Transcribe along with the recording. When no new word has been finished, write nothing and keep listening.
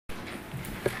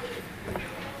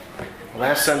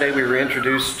Last Sunday we were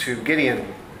introduced to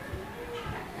Gideon,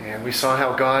 and we saw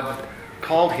how God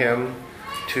called him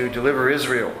to deliver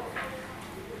Israel.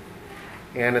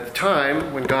 And at the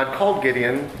time when God called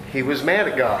Gideon, he was mad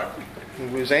at God. He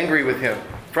was angry with him,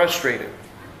 frustrated.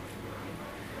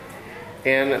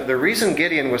 And the reason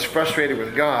Gideon was frustrated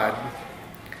with God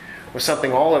was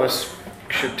something all of us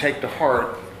should take to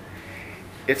heart.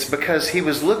 It's because he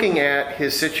was looking at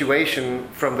his situation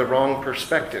from the wrong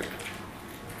perspective.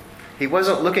 He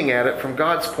wasn't looking at it from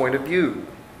God's point of view.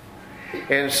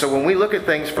 And so when we look at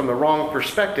things from the wrong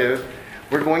perspective,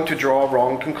 we're going to draw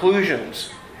wrong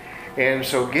conclusions. And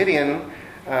so Gideon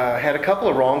had a couple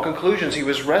of wrong conclusions he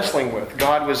was wrestling with.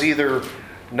 God was either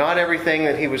not everything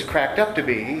that he was cracked up to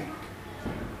be,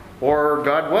 or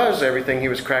God was everything he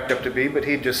was cracked up to be, but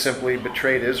he just simply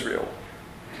betrayed Israel.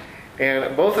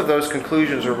 And both of those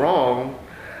conclusions are wrong,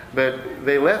 but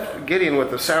they left Gideon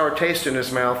with a sour taste in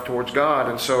his mouth towards God.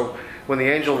 And so when the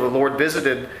angel of the Lord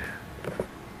visited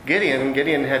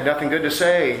Gideon had nothing good to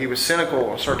say. He was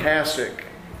cynical, sarcastic,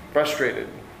 frustrated.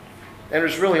 And it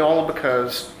was really all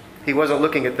because he wasn't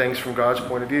looking at things from God's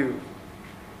point of view.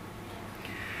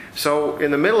 So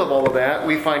in the middle of all of that,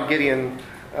 we find Gideon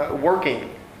working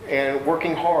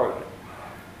hard.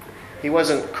 He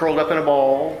wasn't curled up in a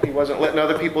ball. He wasn't letting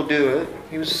other people do it.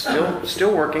 He was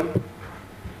still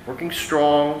working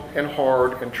strong and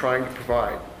hard and trying to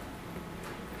provide.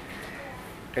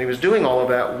 And he was doing all of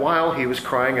that while he was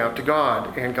crying out to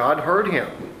God. And God heard him.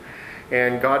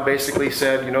 And God basically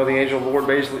said, the angel of the Lord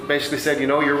basically said,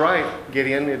 you're right,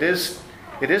 Gideon. It is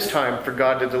time for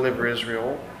God to deliver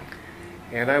Israel.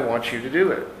 And I want you to do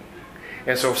it.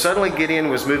 And so suddenly Gideon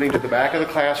was moving to the back of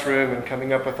the classroom and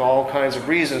coming up with all kinds of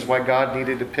reasons why God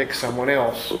needed to pick someone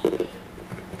else.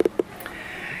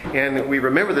 And we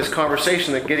remember this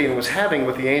conversation that Gideon was having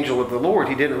with the angel of the Lord.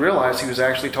 He didn't realize he was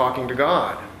actually talking to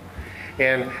God.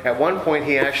 And at one point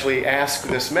he actually asked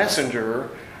this messenger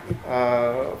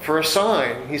for a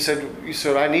sign. He said,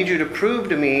 I need you to prove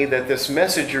to me that this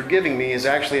message you're giving me is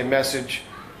actually a message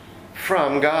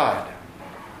from God.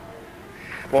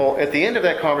 Well, at the end of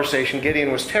that conversation,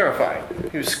 Gideon was terrified.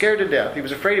 He was scared to death. He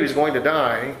was afraid he was going to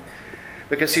die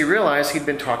because he realized he'd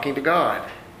been talking to God.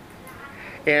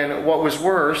 And what was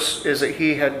worse is that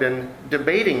he had been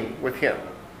debating with him.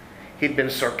 He'd been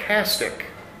sarcastic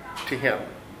to him.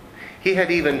 He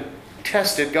had even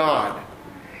tested God.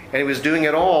 And he was doing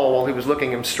it all while he was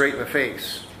looking him straight in the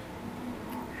face.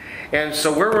 And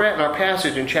so where we're at in our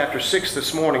passage in chapter 6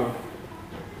 this morning,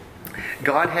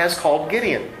 God has called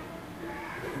Gideon.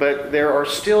 But there are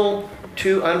still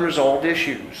two unresolved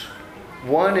issues.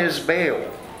 One is Baal.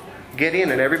 Gideon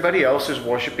and everybody else is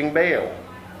worshiping Baal.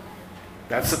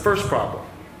 That's the first problem.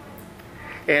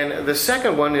 And the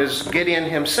second one is Gideon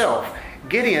himself.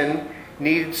 Gideon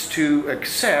needs to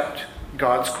accept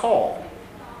God's call.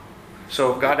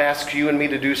 So if God asks you and me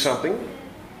to do something,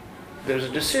 there's a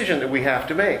decision that we have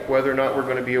to make, whether or not we're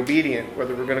going to be obedient,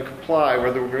 whether we're going to comply,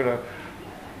 whether we're going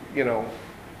to,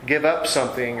 give up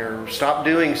something or stop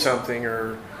doing something,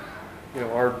 or,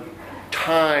 our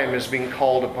time is being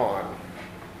called upon.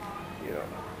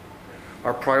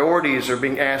 Our priorities are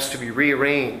being asked to be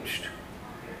rearranged.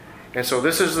 And so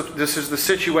this is the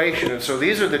situation. And so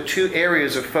these are the two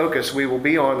areas of focus we will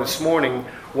be on this morning.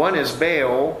 One is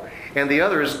Baal, and the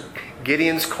other is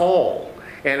Gideon's call.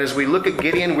 And as we look at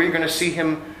Gideon, we're going to see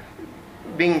him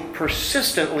being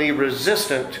persistently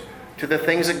resistant to the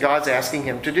things that God's asking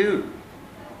him to do.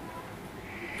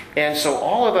 And so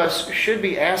all of us should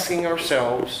be asking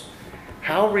ourselves,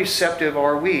 how receptive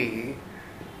are we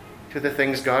to the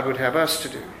things God would have us to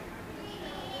do?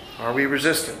 Are we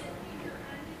resistant?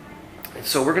 And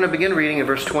so we're going to begin reading in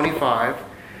verse 25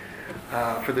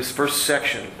 for this first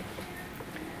section.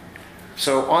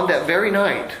 So on that very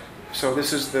night, so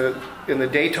this is in the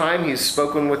daytime, he's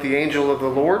spoken with the angel of the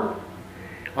Lord.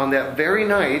 On that very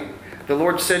night, the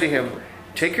Lord said to him,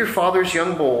 "Take your father's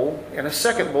young bull and a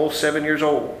second bull 7 years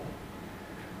old.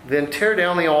 Then tear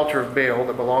down the altar of Baal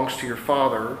that belongs to your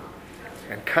father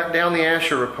and cut down the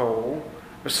Asherah pole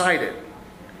beside it.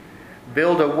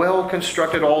 Build a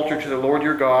well-constructed altar to the Lord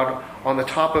your God on the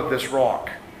top of this rock.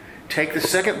 Take the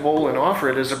second bull and offer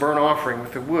it as a burnt offering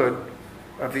with the wood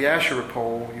of the Asherah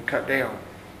pole you cut down."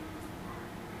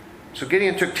 So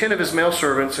Gideon took 10 of his male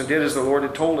servants and did as the Lord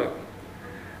had told him.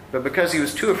 But because he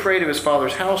was too afraid of his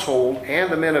father's household and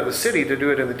the men of the city to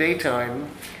do it in the daytime,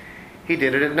 he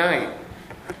did it at night.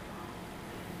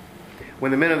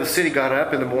 When the men of the city got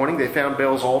up in the morning, they found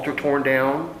Baal's altar torn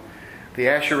down, the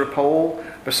Asherah pole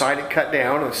beside it cut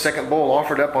down, and the second bull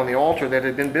offered up on the altar that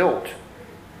had been built.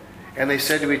 And they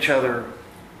said to each other,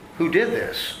 "Who did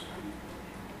this?"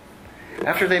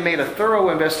 After they made a thorough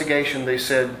investigation, they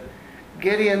said,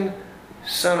 Gideon,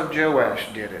 son of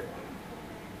Joash, did it.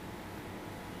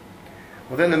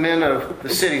 Well, then the men of the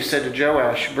city said to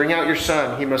Joash, bring out your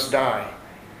son, he must die.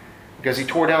 Because he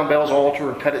tore down Baal's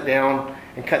altar and cut down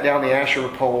the Asherah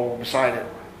pole beside it.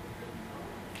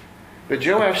 But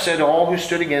Joash said to all who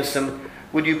stood against him,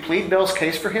 would you plead Baal's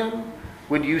case for him?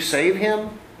 Would you save him?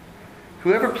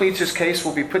 Whoever pleads his case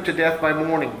will be put to death by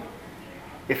morning.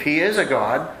 If he is a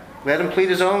god, let him plead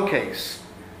his own case,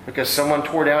 because someone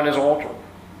tore down his altar.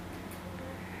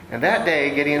 And that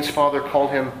day Gideon's father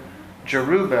called him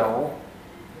Jerubbaal,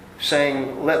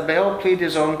 saying, let Baal plead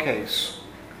his own case,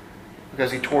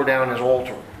 because he tore down his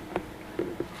altar.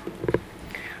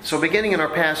 So beginning in our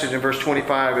passage in verse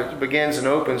 25, it begins and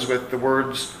opens with the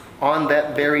words, on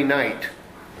that very night.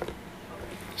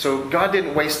 So God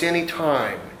didn't waste any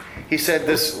time. He said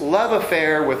this love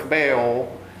affair with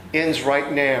Baal ends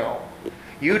right now.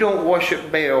 You don't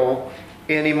worship Baal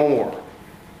anymore.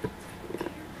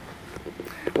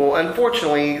 Well,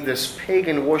 unfortunately, this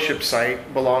pagan worship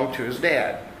site belonged to his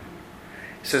dad.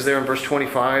 It says there in verse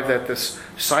 25 that this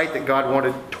site that God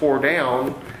wanted tore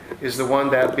down is the one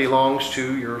that belongs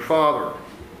to your father.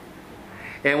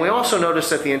 And we also notice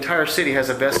that the entire city has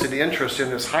a vested interest in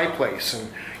this high place.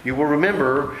 And you will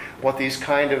remember what these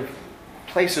kind of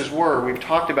places were. We've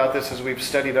talked about this as we've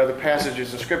studied other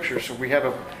passages in Scripture. So we have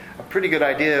a pretty good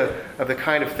idea of the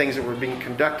kind of things that were being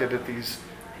conducted at these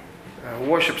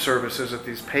worship services, at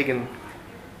these pagan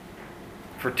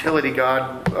fertility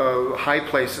god high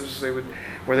places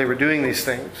where they were doing these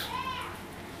things.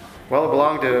 Well, it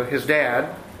belonged to his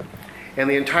dad. And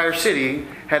the entire city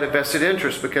had a vested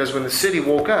interest, because when the city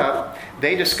woke up,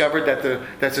 they discovered that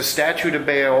the statue to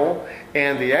Baal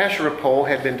and the Asherah pole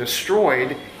had been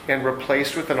destroyed and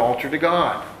replaced with an altar to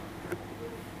God.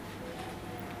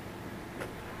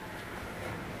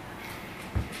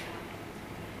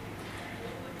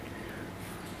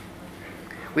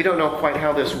 We don't know quite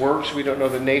how this works. We don't know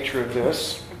the nature of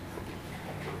this.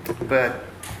 But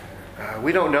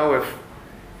we don't know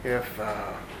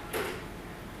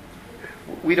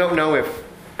if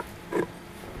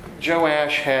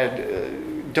Joash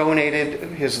had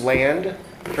donated his land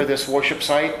for this worship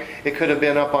site. It could have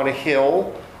been up on a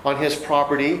hill on his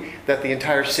property that the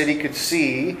entire city could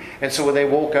see. And so when they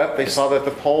woke up, they saw that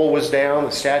the pole was down,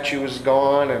 the statue was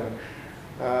gone, and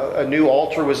a new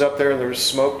altar was up there and there was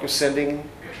smoke ascending.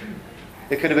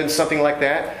 It could have been something like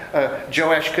that.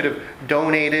 Joash could have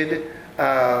donated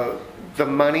the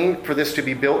money for this to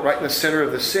be built right in the center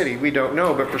of the city. We don't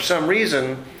know, but for some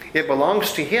reason it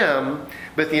belongs to him,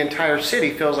 but the entire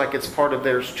city feels like it's part of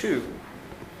theirs too.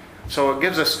 So it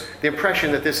gives us the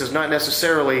impression that this is not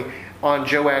necessarily on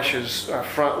Joash's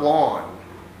front lawn,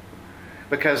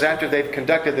 because after they've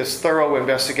conducted this thorough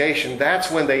investigation,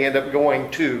 that's when they end up going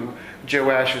to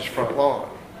Joash's front lawn.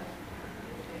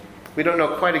 We don't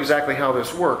know quite exactly how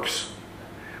this works,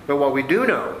 but what we do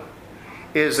know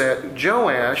is that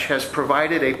Joash has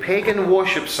provided a pagan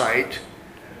worship site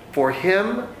for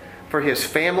him, for his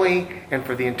family, and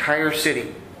for the entire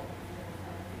city.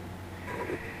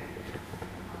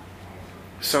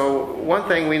 So one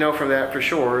thing we know from that for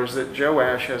sure is that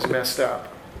Joash has messed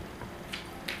up.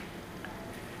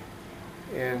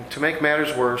 And to make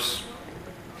matters worse,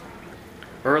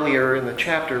 earlier in the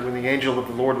chapter when the angel of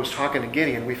the Lord was talking to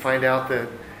Gideon, we find out that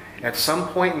at some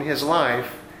point in his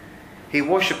life, he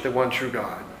worshipped the one true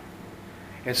God.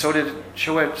 And so did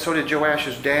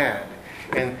Joash's dad.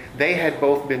 And they had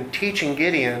both been teaching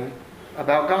Gideon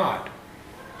about God.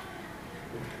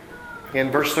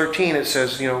 In verse 13 it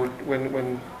says,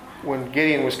 when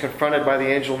Gideon was confronted by the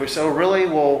angel, we said, oh really?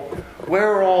 Well,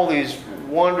 where are all these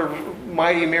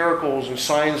mighty miracles and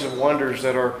signs and wonders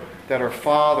that our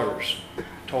fathers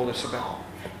told us about?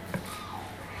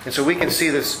 And so we can see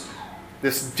this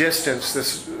distance,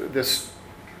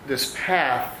 this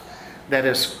path that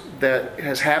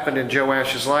has happened in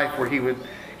Joash's life, where he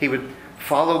would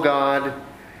follow God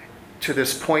to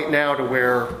this point now to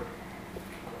where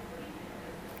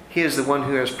he is the one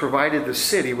who has provided the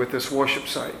city with this worship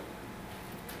site.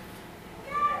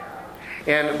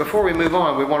 And before we move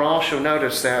on, we want to also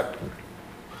notice that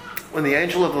when the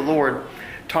angel of the Lord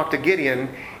talked to Gideon,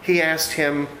 he asked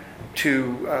him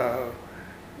to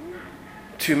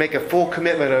make a full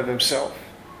commitment of himself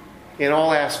in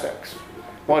all aspects.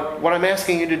 What I'm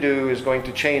asking you to do is going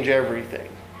to change everything.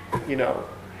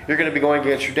 You're going to be going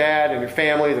against your dad and your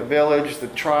family, the village, the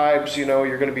tribes.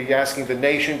 You're going to be asking the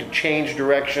nation to change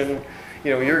direction.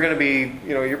 You're going to be,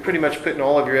 you're pretty much putting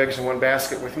all of your eggs in one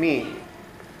basket with me.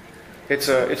 It's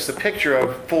the picture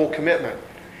of full commitment.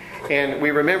 And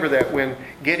we remember that when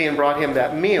Gideon brought him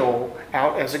that meal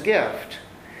out as a gift,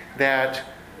 that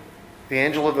the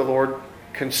angel of the Lord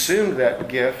consumed that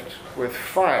gift with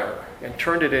fire and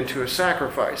turned it into a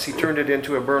sacrifice. He turned it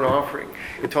into a burnt offering.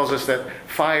 It tells us that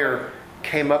fire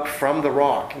came up from the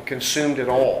rock and consumed it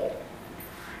all.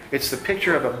 It's the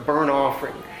picture of a burnt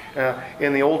offering.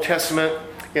 In the Old Testament,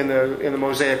 in the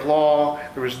Mosaic Law,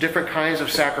 there was different kinds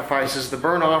of sacrifices. The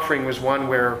burnt offering was one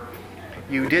where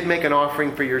you did make an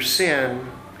offering for your sin,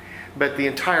 but the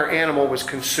entire animal was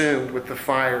consumed with the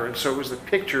fire. And so it was the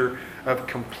picture of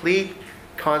complete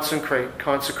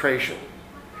consecration.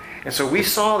 And so we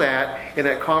saw that in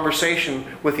that conversation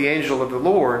with the angel of the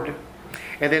Lord.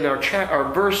 And then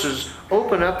our verses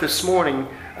open up this morning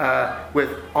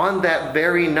with, on that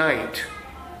very night.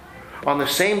 On the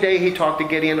same day he talked to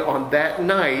Gideon, on that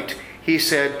night, he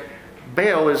said,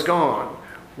 Baal is gone.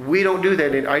 We don't do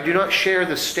that. I do not share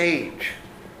the stage.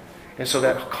 And so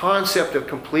that concept of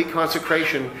complete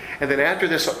consecration, and then after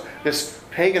this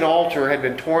pagan altar had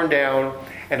been torn down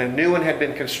and a new one had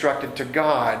been constructed to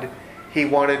God, he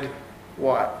wanted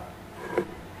what?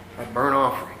 A burnt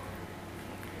offering.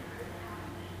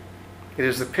 It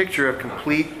is the picture of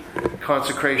complete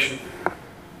consecration.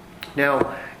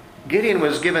 Now, Gideon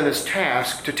was given this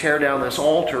task to tear down this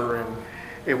altar, and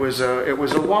it was a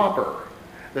whopper.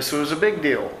 This was a big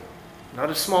deal, not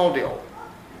a small deal.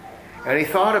 And he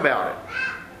thought about it.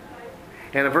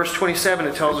 And in verse 27,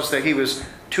 it tells us that he was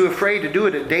too afraid to do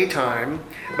it at daytime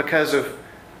because of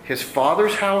his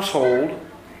father's household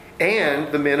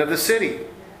and the men of the city.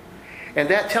 And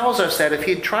that tells us that if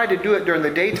he'd tried to do it during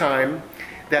the daytime,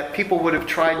 that people would have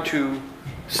tried to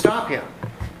stop him.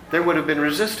 There would have been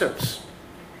resistance.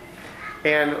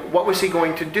 And what was he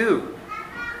going to do?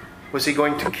 Was he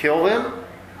going to kill them?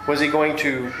 Was he going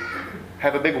to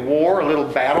have a big war, a little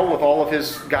battle with all of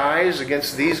his guys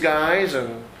against these guys,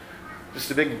 and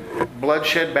just a big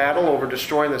bloodshed battle over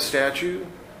destroying the statue?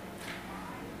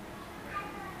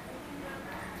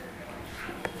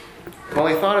 Well,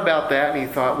 he thought about that, and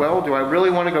he thought, well, do I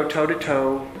really want to go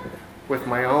toe-to-toe with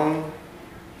my own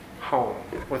home,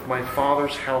 with my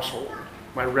father's household,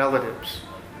 my relatives?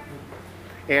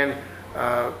 And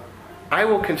I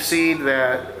will concede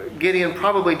that Gideon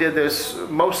probably did this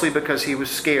mostly because he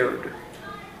was scared.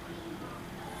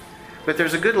 But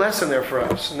there's a good lesson there for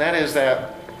us, and that is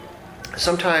that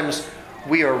sometimes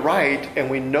we are right, and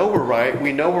we know we're right.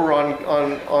 We know we're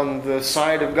on the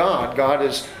side of God. God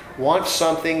wants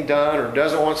something done or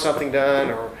doesn't want something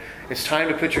done, or it's time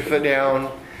to put your foot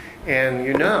down, and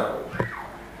you know.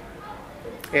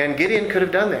 And Gideon could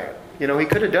have done that. He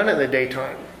could have done it in the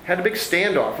daytime. Had a big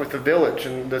standoff with the village,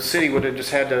 and the city would have just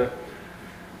had to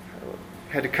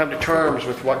come to terms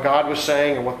with what God was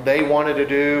saying and what they wanted to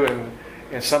do,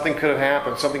 and something could have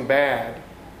happened, something bad.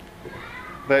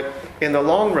 But in the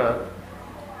long run,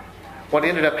 what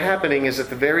ended up happening is that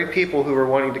the very people who were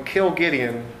wanting to kill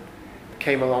Gideon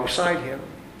came alongside him.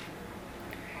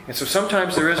 And so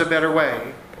sometimes there is a better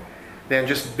way than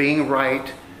just being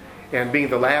right and being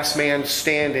the last man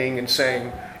standing and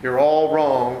saying, you're all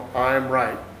wrong, I'm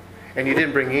right. And you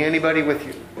didn't bring anybody with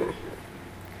you.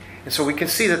 And so we can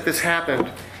see that this happened,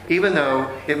 even though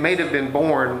it may have been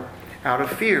born out of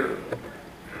fear.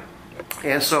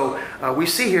 And so we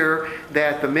see here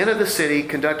that the men of the city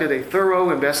conducted a thorough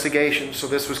investigation. So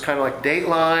this was kind of like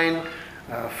Dateline,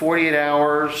 48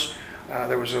 hours.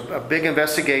 There was a big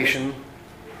investigation.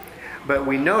 But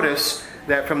we notice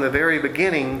that from the very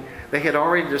beginning, they had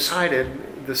already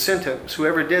decided the sentence.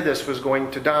 Whoever did this was going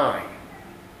to die.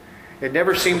 It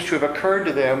never seems to have occurred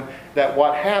to them that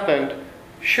what happened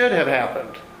should have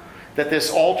happened. That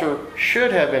this altar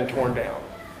should have been torn down.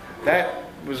 That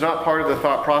was not part of the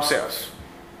thought process.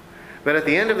 But at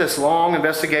the end of this long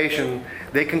investigation,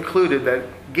 they concluded that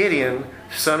Gideon,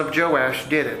 son of Joash,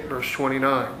 did it. Verse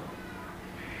 29.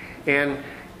 And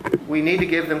we need to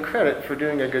give them credit for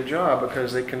doing a good job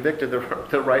because they convicted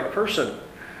the right person.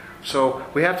 So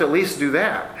we have to at least do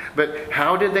that. But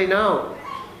how did they know?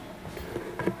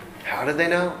 How did they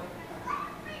know?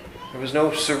 There was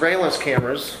no surveillance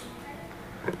cameras.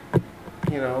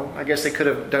 I guess they could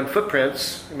have done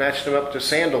footprints, matched them up to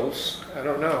sandals. I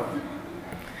don't know.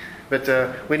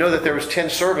 But we know that there was 10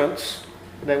 servants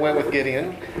that went with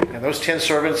Gideon. And those 10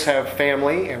 servants have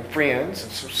family and friends.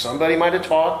 And so somebody might have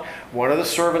talked. One of the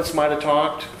servants might have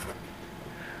talked.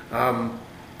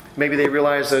 Maybe they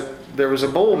realized that there was a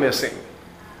bowl missing.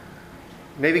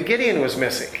 Maybe Gideon was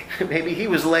missing. Maybe he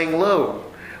was laying low.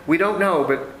 We don't know,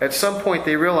 but at some point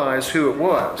they realized who it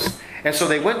was. And so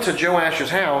they went to Joash's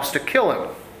house to kill him.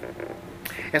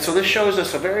 And so this shows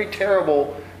us a very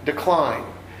terrible decline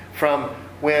from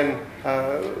when,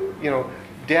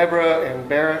 Deborah and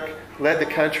Barak led the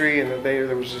country, and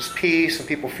there was this peace, and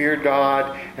people feared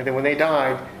God. And then when they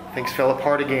died, things fell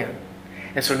apart again.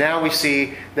 And so now we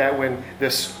see that when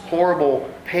this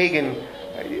horrible pagan,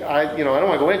 I don't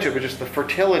want to go into it, but just the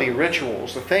fertility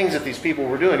rituals, the things that these people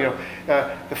were doing,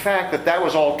 the fact that that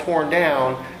was all torn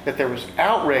down, that there was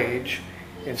outrage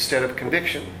instead of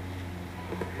conviction,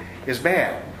 is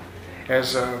bad.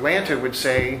 As Lanta would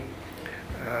say,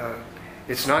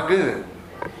 it's not good,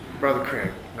 Brother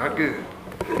Craig, not good.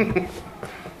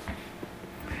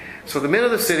 So the men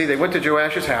of the city, they went to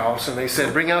Joash's house and they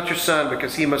said, "Bring out your son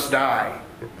because he must die."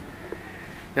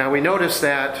 Now we notice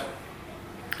that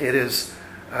it is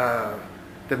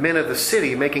the men of the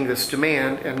city making this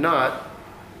demand and not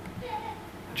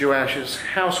Joash's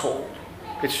household.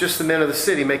 It's just the men of the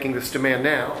city making this demand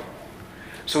now.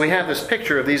 So we have this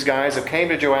picture of these guys that came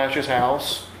to Joash's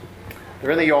house.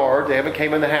 They're in the yard. They haven't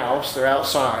came in the house. They're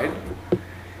outside.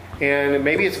 And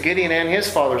maybe it's Gideon and his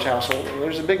father's household. And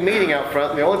there's a big meeting out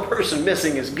front. And the only person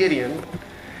missing is Gideon.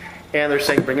 And they're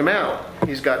saying, "Bring him out.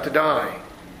 He's got to die."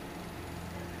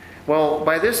 Well,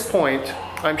 by this point,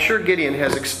 I'm sure Gideon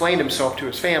has explained himself to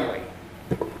his family.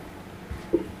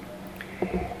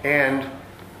 And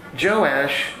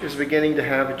Joash is beginning to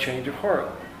have a change of heart.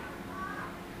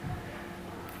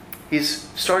 He's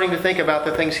starting to think about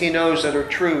the things he knows that are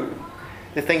true,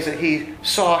 the things that he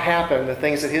saw happen, the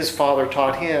things that his father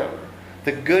taught him,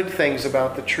 the good things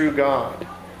about the true God,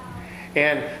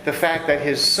 and the fact that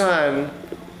his son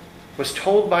was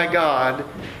told by God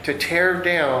to tear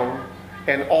down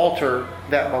an altar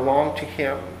that belonged to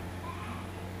him.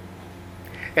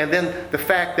 And then the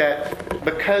fact that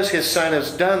because his son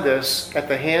has done this at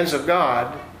the hands of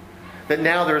God, that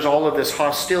now there's all of this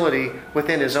hostility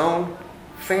within his own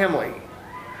family.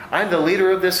 I'm the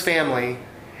leader of this family,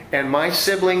 and my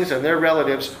siblings and their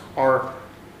relatives are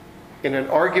in an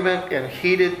argument and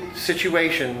heated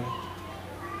situation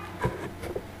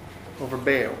over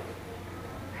Baal.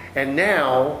 And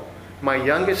now my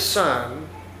youngest son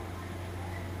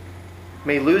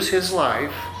may lose his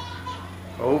life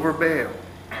over Baal.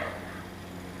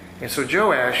 And so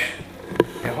Joash,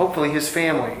 and hopefully his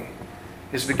family,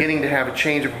 is beginning to have a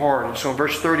change of heart. And so in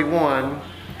verse 31,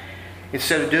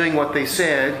 instead of doing what they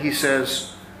said, he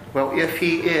says, "Well, if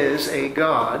he is a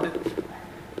god,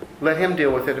 let him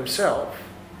deal with it himself."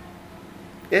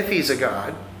 If he's a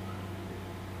god.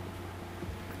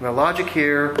 And the logic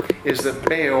here is that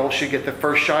Baal should get the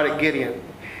first shot at Gideon.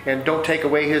 And don't take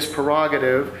away his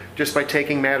prerogative just by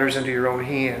taking matters into your own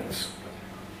hands.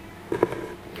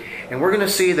 And we're going to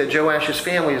see that Joash's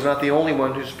family is not the only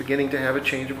one who's beginning to have a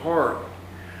change of heart,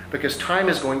 because time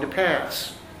is going to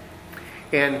pass.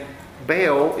 And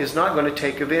Baal is not going to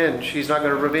take revenge. He's not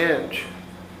going to revenge.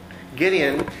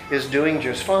 Gideon is doing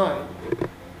just fine.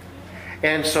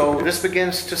 And so this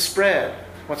begins to spread.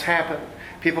 What's happened?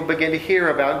 People begin to hear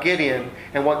about Gideon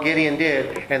and what Gideon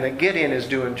did, and that Gideon is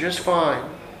doing just fine.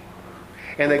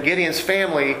 And that Gideon's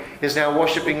family is now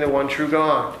worshiping the one true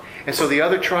God. And so the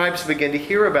other tribes begin to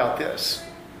hear about this.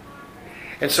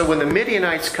 And so when the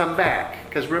Midianites come back,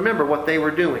 because remember what they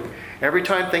were doing. Every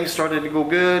time things started to go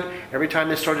good, every time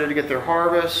they started to get their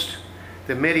harvest,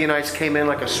 the Midianites came in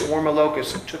like a swarm of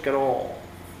locusts and took it all.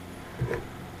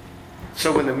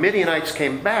 So when the Midianites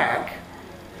came back,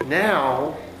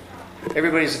 now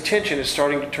everybody's attention is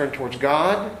starting to turn towards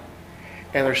God,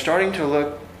 and they're starting to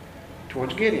look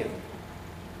towards Gideon.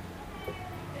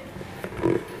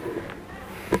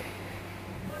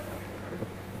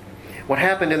 What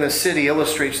happened in the city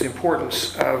illustrates the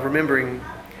importance of remembering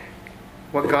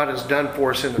what God has done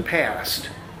for us in the past.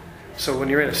 So when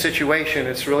you're in a situation,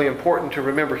 it's really important to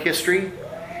remember history.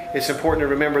 It's important to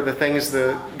remember the things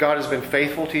that God has been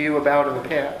faithful to you about in the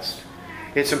past.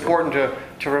 It's important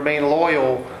to remain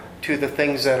loyal to the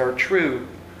things that are true.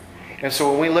 And so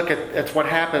when we look at what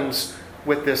happens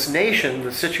with this nation,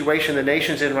 the situation the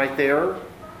nation's in right there,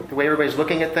 the way everybody's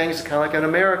looking at things, is kind of like in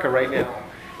America right now.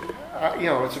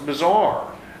 It's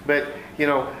bizarre. But,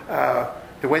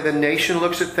 the way the nation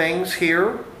looks at things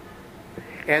here,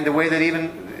 and the way that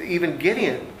even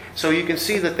Gideon. So you can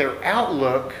see that their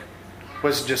outlook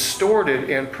was distorted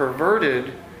and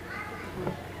perverted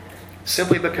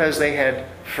simply because they had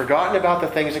forgotten about the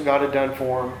things that God had done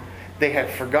for them. They had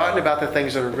forgotten about the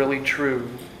things that are really true.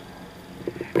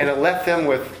 And it left them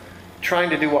with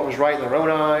trying to do what was right in their own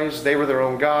eyes. They were their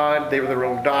own God. They were their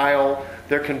own dial.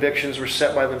 Their convictions were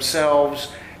set by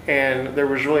themselves. And there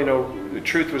was really the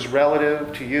truth was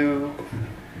relative to you.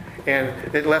 And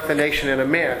it left the nation in a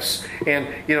mess. And,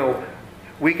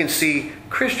 we can see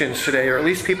Christians today, or at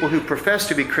least people who profess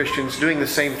to be Christians, doing the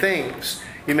same things.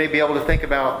 You may be able to think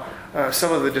about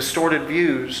some of the distorted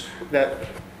views that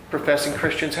professing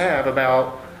Christians have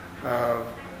about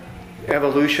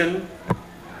evolution,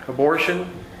 abortion,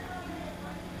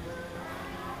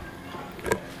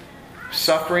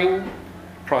 suffering,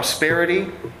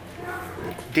 prosperity,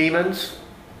 demons,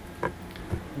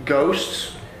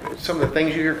 ghosts. Some of the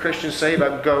things you hear Christians say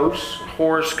about ghosts,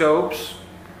 horoscopes,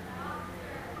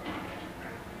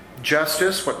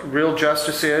 justice, what real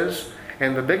justice is.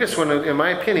 And the biggest one, in my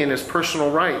opinion, is personal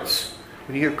rights.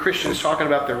 When you hear Christians talking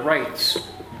about their rights,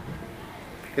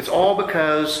 it's all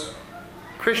because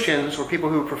Christians, or people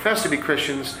who profess to be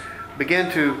Christians,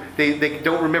 they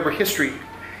don't remember history.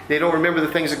 They don't remember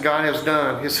the things that God has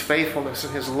done, His faithfulness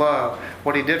and His love,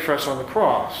 what He did for us on the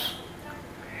cross.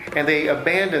 And they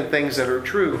abandon things that are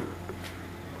true.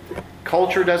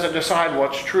 Culture doesn't decide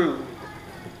what's true.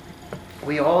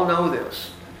 We all know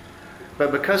this.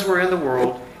 But because we're in the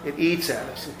world, it eats at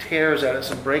us, it tears at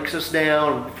us, and breaks us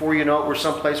down. And before you know it, we're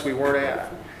someplace we weren't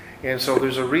at. And so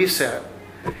there's a reset.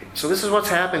 So this is what's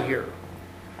happened here.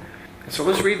 And so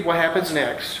let's read what happens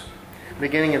next,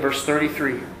 beginning in verse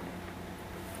 33.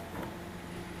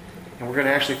 And we're going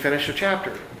to actually finish the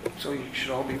chapter. So you should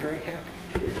all be very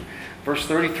happy. Verse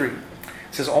 33. It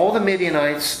says, all the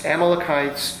Midianites,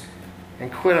 Amalekites,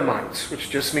 and Quidamites, which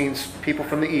just means people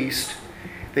from the east,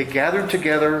 they gathered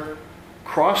together,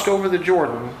 crossed over the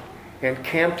Jordan, and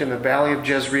camped in the valley of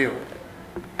Jezreel.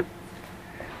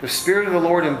 The Spirit of the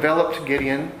Lord enveloped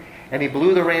Gideon, and he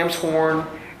blew the ram's horn,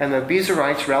 and the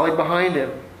Abiezrites rallied behind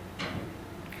him.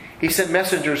 He sent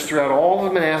messengers throughout all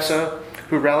of Manasseh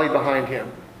who rallied behind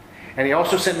him. And he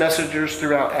also sent messengers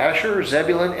throughout Asher,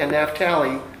 Zebulun, and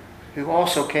Naphtali, who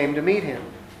also came to meet him.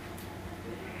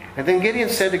 And then Gideon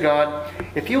said to God,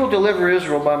 if you will deliver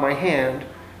Israel by my hand,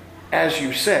 as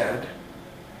you said,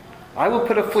 I will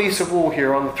put a fleece of wool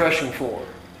here on the threshing floor.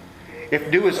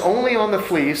 If dew is only on the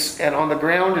fleece, and on the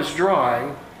ground is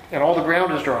dry, and all the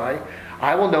ground is dry,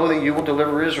 I will know that you will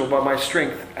deliver Israel by my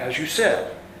strength, as you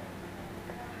said.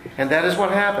 And that is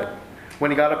what happened. When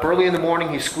he got up early in the morning,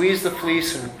 he squeezed the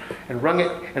fleece and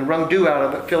wrung dew out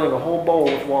of it, filling a whole bowl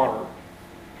with water.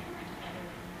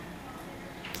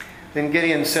 Then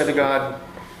Gideon said to God,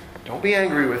 don't be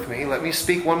angry with me. Let me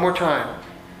speak one more time.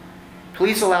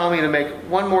 Please allow me to make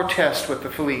one more test with the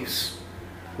fleece.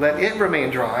 Let it remain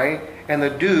dry, and the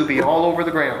dew be all over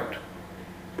the ground.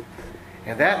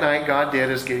 And that night God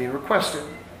did as Gideon requested.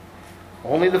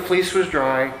 Only the fleece was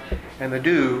dry, and the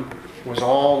dew was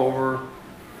all over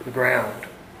the ground.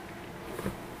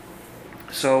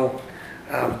 So,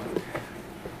 I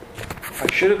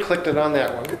should have clicked it on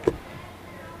that one.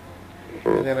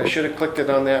 And then I should have clicked it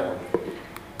on that one.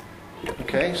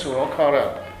 Okay, so we're all caught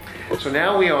up. So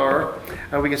now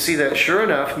we can see that sure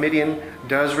enough, Midian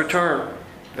does return.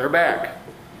 They're back.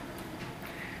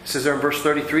 It says there in verse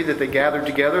 33 that they gathered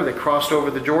together, they crossed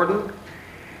over the Jordan,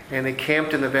 and they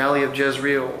camped in the valley of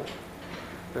Jezreel.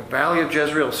 The valley of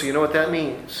Jezreel. So you know what that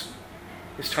means.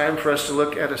 It's time for us to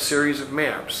look at a series of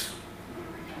maps.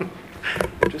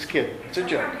 Just kidding. It's a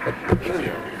joke. It's a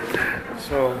joke.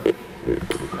 So,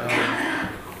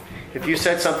 if you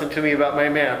said something to me about my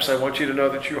maps, I want you to know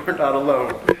that you are not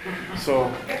alone.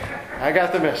 So, I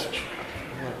got the message.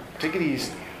 Take it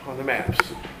easy on the maps.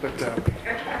 But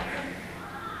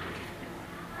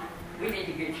we need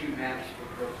to get you maps for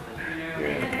Christmas. You know?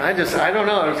 Yeah. I don't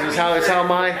know. It's how I said.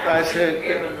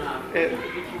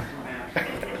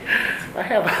 I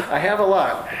have a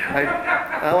lot.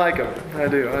 I like them. I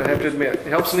do. I have to admit, it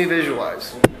helps me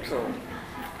visualize. So,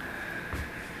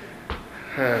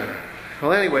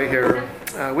 well, anyway, here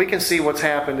we can see what's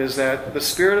happened is that the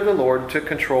Spirit of the Lord took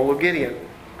control of Gideon,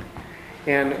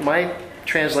 and my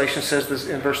translation says this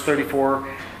in verse 34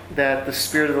 that the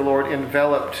Spirit of the Lord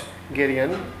enveloped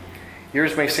Gideon.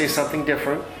 Yours may say something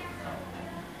different,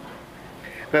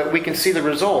 but we can see the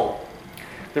result.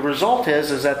 The result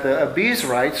is that the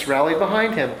Abiezrites rallied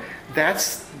behind him.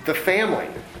 That's the family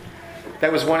that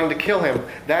was wanting to kill him.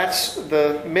 That's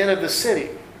the men of the city.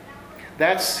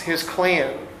 That's his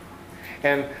clan.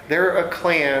 And they're a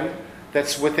clan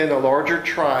that's within the larger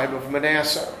tribe of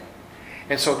Manasseh.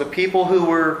 And so the people who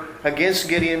were against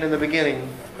Gideon in the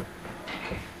beginning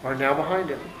are now behind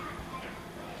him.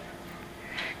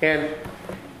 And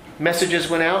messages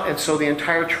went out, and so the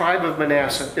entire tribe of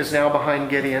Manasseh is now behind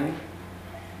Gideon.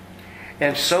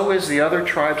 And so is the other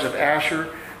tribes of Asher,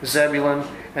 Zebulun,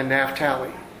 and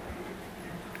Naphtali.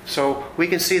 So we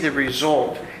can see the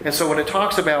result. And so when it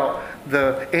talks about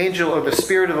the angel or the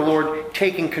Spirit of the Lord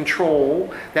taking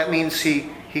control, that means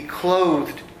he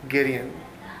clothed Gideon.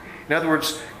 In other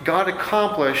words, God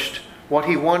accomplished what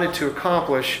he wanted to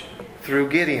accomplish through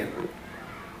Gideon.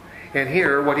 And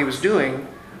here, what he was doing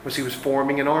was he was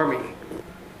forming an army.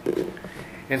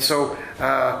 And so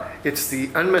it's the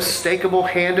unmistakable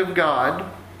hand of God,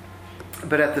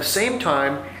 but at the same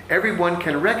time, everyone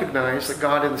can recognize that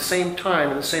God in the same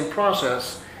time, in the same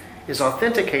process, is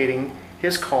authenticating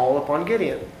his call upon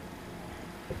Gideon.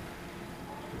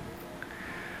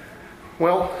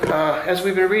 Well, as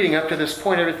we've been reading up to this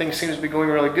point, everything seems to be going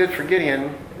really good for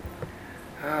Gideon.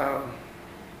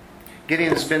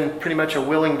 Gideon's been pretty much a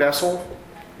willing vessel.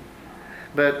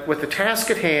 But with the task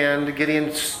at hand,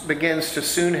 Gideon begins to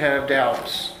soon have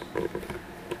doubts.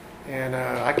 And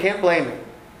I can't blame him.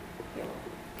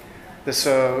 This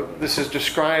is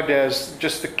described as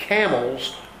just the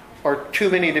camels are too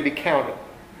many to be counted.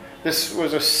 This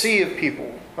was a sea of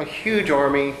people, a huge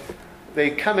army. They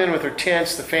come in with their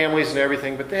tents, the families and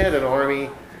everything, but they had an army.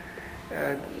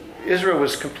 Israel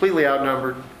was completely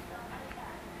outnumbered.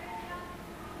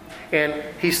 And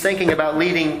he's thinking about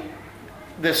leading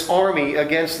this army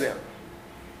against them,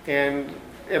 and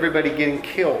everybody getting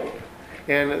killed,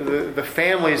 and the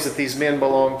families that these men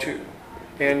belong to,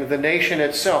 and the nation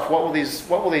itself. What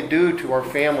will they do to our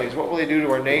families? What will they do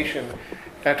to our nation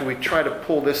after we try to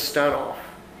pull this stunt off?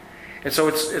 And so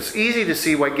it's easy to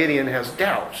see why Gideon has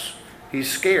doubts. He's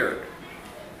scared.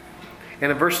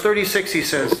 And in verse 36 he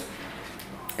says,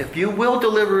 "If you will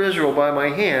deliver Israel by my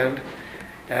hand,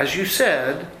 as you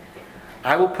said,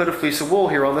 I will put a fleece of wool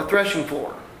here on the threshing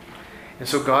floor." And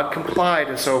so God complied.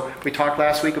 And so we talked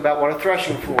last week about what a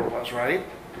threshing floor was, right?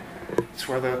 It's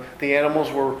where the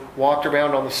animals were walked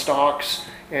around on the stalks,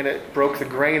 and it broke the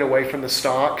grain away from the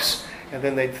stalks. And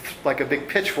then they'd, like a big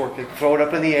pitchfork, they'd throw it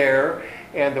up in the air,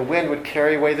 and the wind would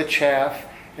carry away the chaff,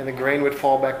 and the grain would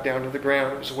fall back down to the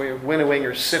ground. It was a way of winnowing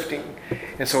or sifting.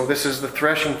 And so this is the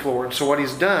threshing floor. And so what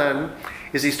he's done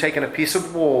is he's taken a piece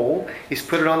of wool, he's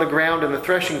put it on the ground in the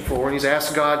threshing floor, and he's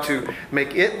asked God to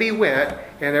make it be wet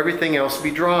and everything else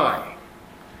be dry.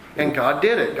 And God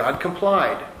did it. God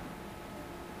complied.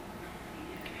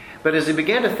 But as he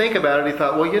began to think about it, he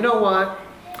thought, well, you know what?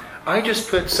 I just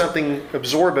put something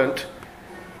absorbent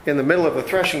in the middle of the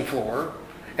threshing floor,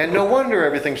 and no wonder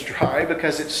everything's dry,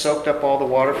 because it soaked up all the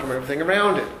water from everything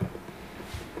around it.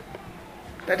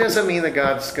 That doesn't mean that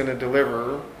God's going to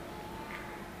deliver.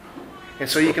 And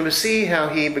so you can see how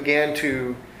he began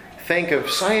to think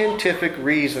of scientific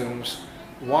reasons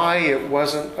why it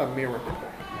wasn't a miracle.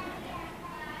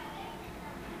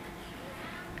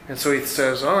 And so he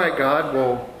says, all right, God,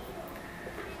 well,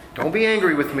 don't be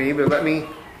angry with me, but let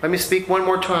me speak one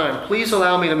more time. Please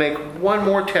allow me to make one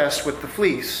more test with the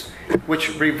fleece,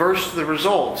 which reversed the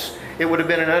results. It would have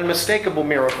been an unmistakable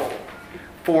miracle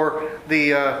for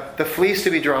the fleece to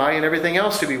be dry and everything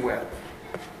else to be wet.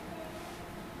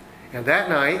 And that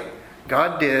night,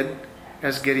 God did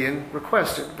as Gideon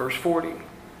requested. Verse 40.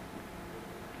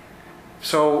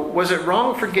 So, was it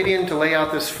wrong for Gideon to lay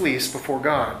out this fleece before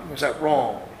God? Was that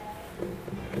wrong?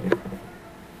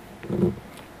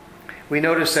 We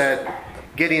notice that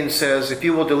Gideon says, if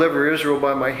you will deliver Israel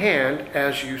by my hand,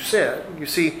 as you said. You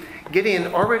see, Gideon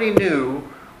already knew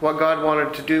what God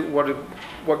wanted to do,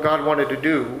 what God wanted to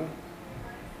do.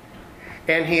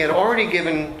 And he had already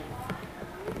given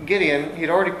Gideon, he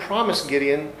had already promised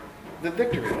Gideon the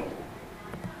victory.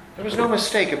 There was no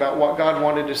mistake about what God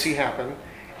wanted to see happen,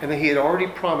 and that he had already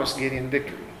promised Gideon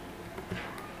victory.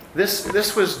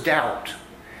 This was doubt.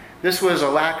 This was a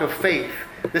lack of faith.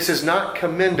 This is not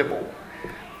commendable.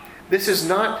 This is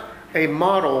not a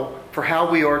model for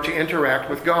how we are to interact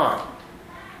with God.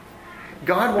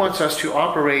 God wants us to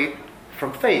operate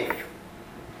from faith.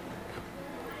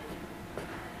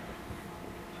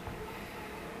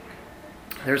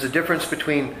 There's a difference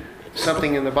between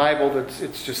something in the Bible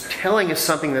it's just telling us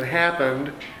something that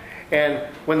happened, and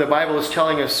when the Bible is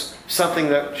telling us something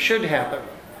that should happen.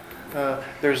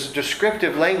 There's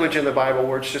descriptive language in the Bible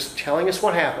where it's just telling us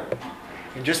what happened.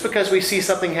 And just because we see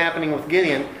something happening with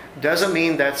Gideon doesn't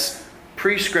mean that's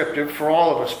prescriptive for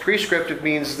all of us. Prescriptive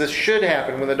means this should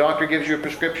happen. When the doctor gives you a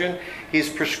prescription, he's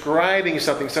prescribing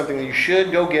something that you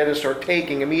should go get and start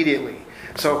taking immediately.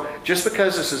 So just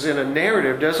because this is in a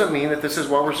narrative doesn't mean that this is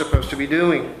what we're supposed to be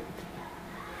doing.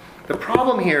 The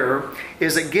problem here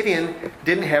is that Gideon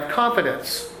didn't have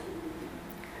confidence.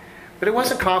 But it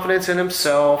wasn't confidence in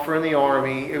himself or in the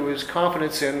army. It was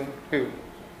confidence in who?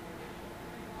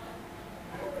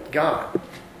 God.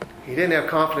 He didn't have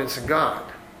confidence in God.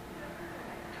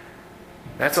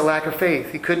 That's a lack of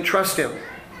faith. He couldn't trust him.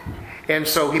 And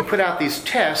so he put out these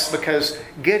tests because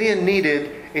Gideon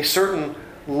needed a certain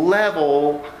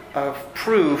level of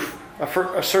proof,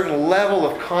 a certain level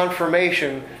of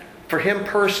confirmation for him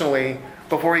personally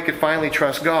before he could finally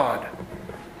trust God.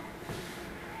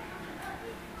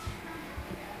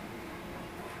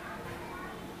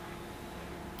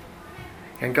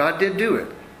 And God did do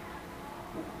it.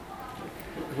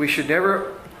 We should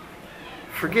never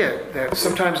forget that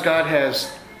sometimes God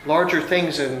has larger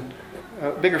things and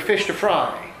bigger fish to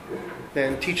fry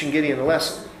than teaching Gideon a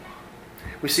lesson.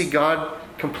 We see God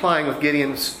complying with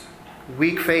Gideon's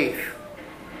weak faith.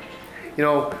 You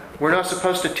know, we're not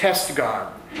supposed to test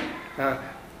God.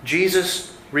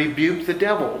 Jesus rebuked the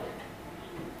devil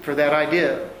for that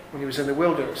idea when he was in the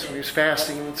wilderness, when he was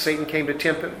fasting and Satan came to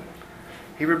tempt him.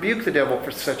 He rebuked the devil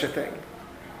for such a thing.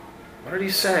 What did he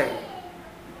say?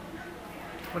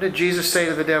 What did Jesus say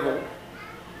to the devil?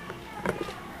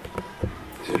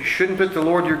 He said, you shouldn't put the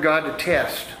Lord your God to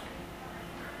test.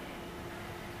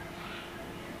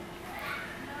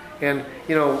 And,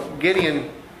 you know,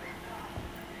 Gideon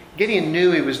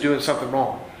knew he was doing something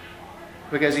wrong.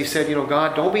 Because he said, you know,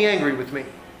 God, don't be angry with me.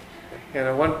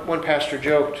 And one pastor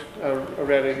joked, I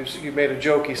read it, he made a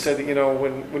joke. He said that, you know,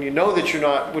 when you know that you're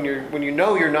not, when you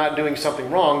know you're not doing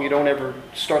something wrong, you don't ever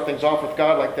start things off with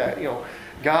God like that. You know,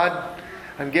 God,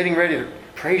 I'm getting ready to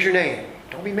praise your name.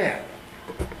 Don't be mad.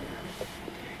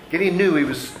 Gideon knew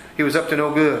he was up to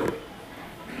no good.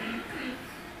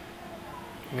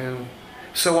 And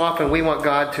so often we want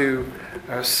God to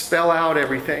spell out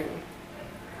everything,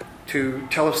 to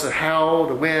tell us the how,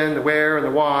 the when, the where, and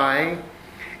the why.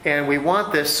 And we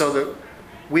want this so that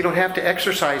we don't have to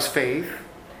exercise faith.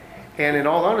 And in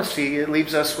all honesty, it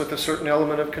leaves us with a certain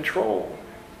element of control.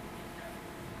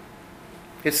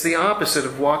 It's the opposite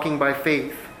of walking by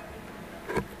faith.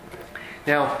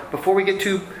 Now, before we get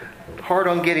too hard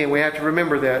on Gideon, we have to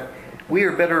remember that we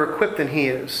are better equipped than he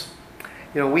is.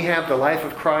 You know, we have the life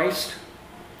of Christ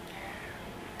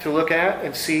to look at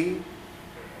and see.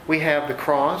 We have the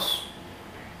cross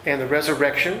and the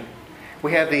resurrection.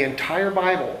 We have the entire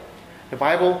Bible. The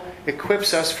Bible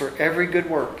equips us for every good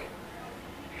work.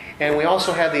 And we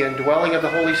also have the indwelling of the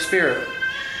Holy Spirit.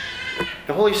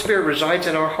 The Holy Spirit resides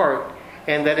in our heart,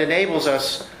 and that enables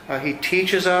us. He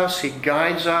teaches us, He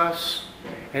guides us,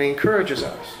 and He encourages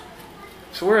us.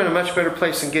 So we're in a much better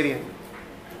place than Gideon.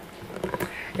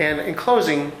 And in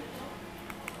closing,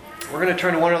 we're going to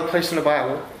turn to one other place in the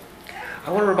Bible.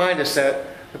 I want to remind us that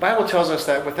the Bible tells us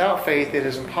that without faith it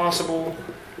is impossible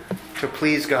to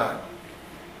please God.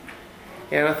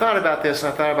 And I thought about this,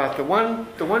 and I thought about the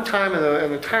one time in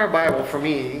the entire Bible for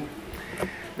me,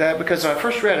 that because when I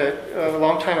first read it a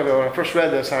long time ago, when I first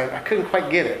read this, I couldn't quite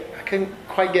get it. I couldn't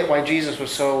quite get why Jesus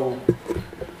was so,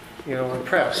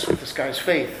 impressed with this guy's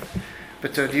faith.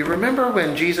 But do you remember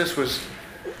when Jesus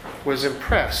was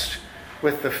impressed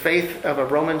with the faith of a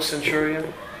Roman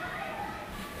centurion?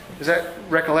 Is that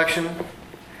recollection?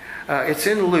 It's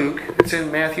in Luke. It's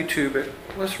in Matthew 2. But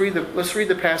let's read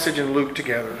the passage in Luke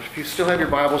together. If you still have your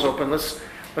Bibles open, let's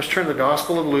turn to the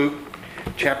Gospel of Luke,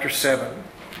 chapter 7.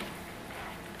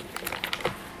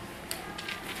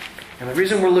 And the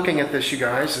reason we're looking at this, you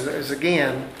guys, is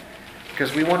again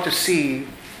because we want to see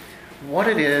what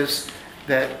it is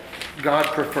that God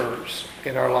prefers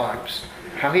in our lives,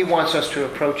 how He wants us to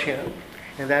approach Him,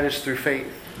 and that is through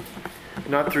faith,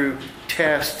 not through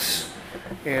tests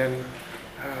and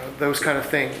those kind of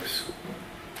things.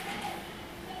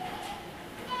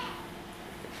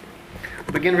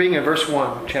 We'll begin reading in verse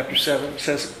 1, chapter 7. It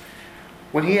says,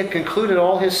 when he had concluded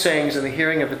all his sayings in the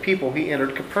hearing of the people, he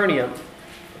entered Capernaum.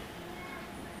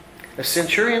 A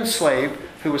centurion's slave,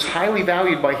 who was highly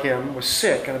valued by him, was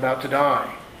sick and about to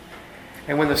die.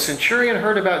 And when the centurion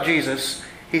heard about Jesus,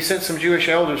 he sent some Jewish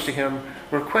elders to him,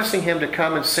 requesting him to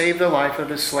come and save the life of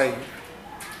his slave.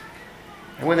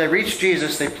 And when they reached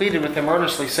Jesus, they pleaded with him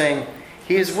earnestly, saying,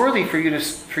 he is worthy for you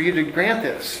to grant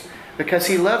this, because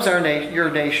he loves our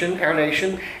nation,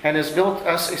 and has built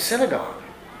us a synagogue.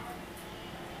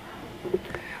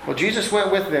 Well, Jesus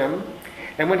went with them,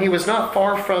 and when he was not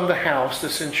far from the house, the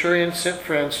centurion sent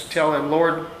friends to tell him,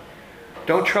 Lord,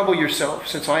 don't trouble yourself,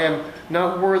 since I am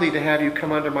not worthy to have you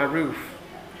come under my roof.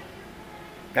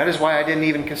 That is why I didn't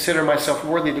even consider myself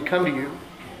worthy to come to you.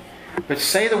 But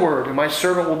say the word, and my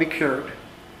servant will be cured.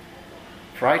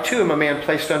 For I too am a man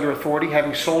placed under authority,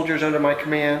 having soldiers under my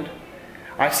command.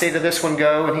 I say to this one,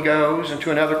 go, and he goes, and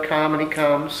to another, come, and he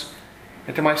comes.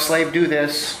 And to my slave, do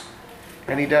this,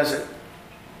 and he does it.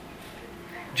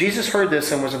 Jesus heard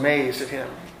this and was amazed at him.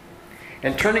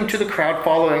 And turning to the crowd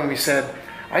following him, he said,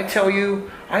 I tell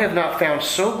you, I have not found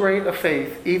so great a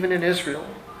faith even in Israel.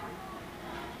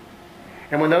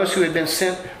 And when those who had been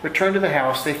sent returned to the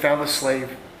house, they found the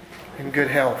slave in good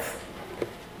health.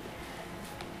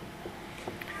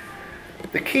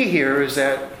 The key here is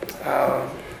that,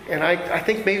 and I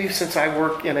think maybe since I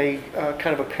work in a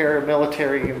kind of a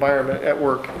paramilitary environment at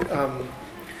work,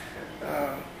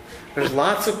 there's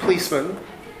lots of policemen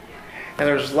And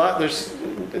there's not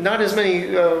as many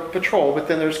patrol, but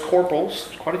then there's corporals,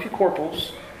 quite a few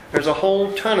corporals. There's a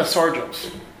whole ton of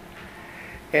sergeants.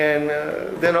 And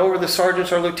then over the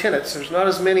sergeants are lieutenants. There's not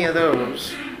as many of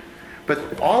those.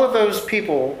 But all of those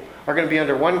people are going to be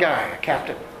under one guy, a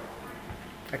captain.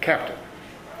 A captain.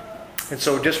 And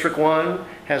so District 1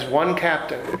 has one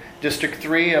captain. District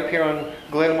 3 up here on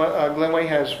Glenway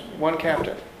has one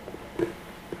captain.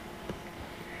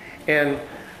 And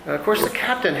of course the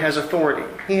captain has authority.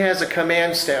 He has a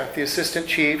command staff, the assistant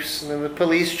chiefs, and then the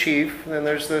police chief, and then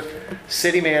there's the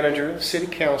city manager, the city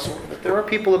council. But there are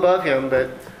people above him, but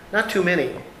not too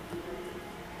many.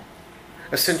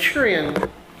 A centurion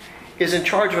is in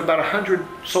charge of about 100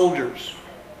 soldiers.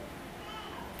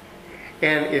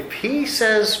 And if he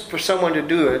says for someone to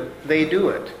do it, they do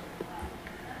it.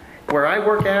 Where I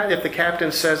work at, if the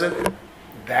captain says it,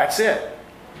 that's it.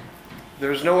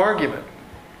 There's no argument.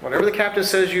 Whatever the captain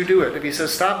says, you do it. If he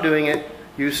says stop doing it,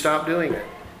 you stop doing it.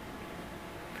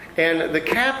 And the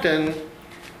captain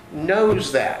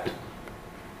knows that.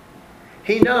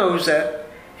 He knows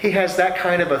that he has that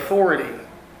kind of authority.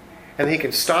 And he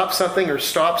can stop something or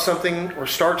start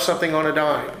something on a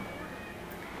dime.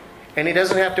 And he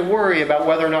doesn't have to worry about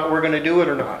whether or not we're going to do it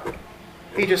or not.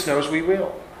 He just knows we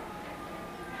will.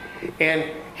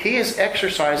 And he is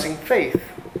exercising faith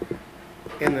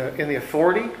in the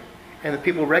authority and the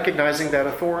people recognizing that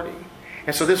authority.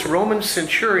 And so this Roman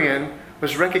centurion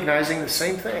was recognizing the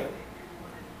same thing.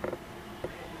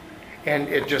 And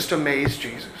it just amazed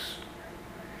Jesus.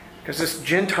 Because this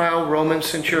Gentile Roman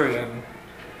centurion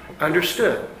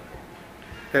understood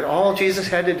that all Jesus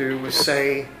had to do was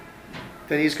say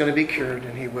that he's going to be cured,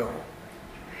 and he will.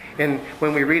 And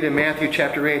when we read in Matthew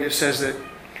chapter 8, it says that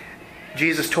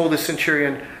Jesus told the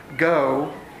centurion,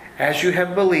 "Go, as you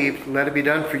have believed, let it be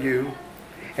done for you."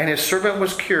 And his servant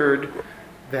was cured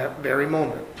that very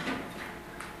moment.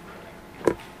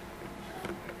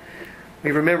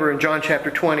 We remember in John chapter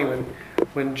 20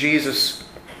 when Jesus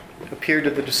appeared to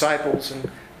the disciples and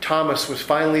Thomas was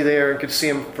finally there and could see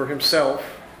him for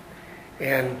himself.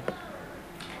 And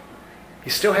he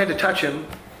still had to touch him,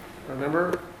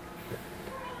 remember?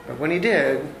 But when he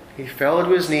did, he fell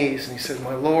to his knees and he said,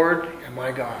 "My Lord and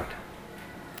my God."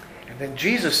 And then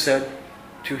Jesus said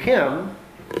to him,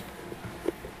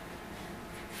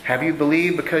 "Have you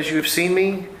believed because you have seen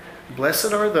me?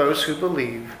 Blessed are those who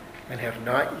believe and have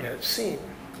not yet seen."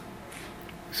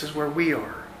 This is where we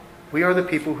are. We are the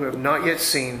people who have not yet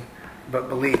seen but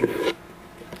believe.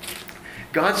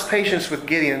 God's patience with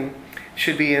Gideon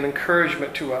should be an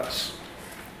encouragement to us,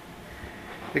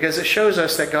 because it shows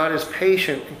us that God is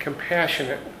patient and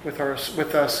compassionate with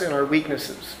us in our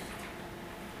weaknesses.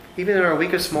 Even in our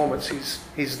weakest moments,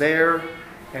 He's there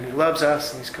and He loves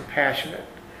us and He's compassionate.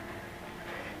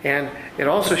 And it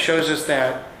also shows us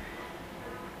that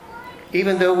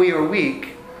even though we are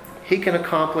weak, He can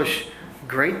accomplish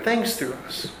great things through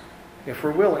us if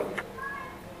we're willing.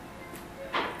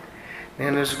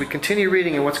 And as we continue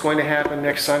reading and what's going to happen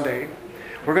next Sunday,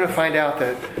 we're going to find out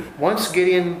that once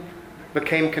Gideon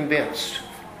became convinced,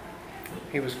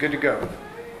 he was good to go.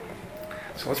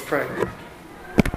 So let's pray.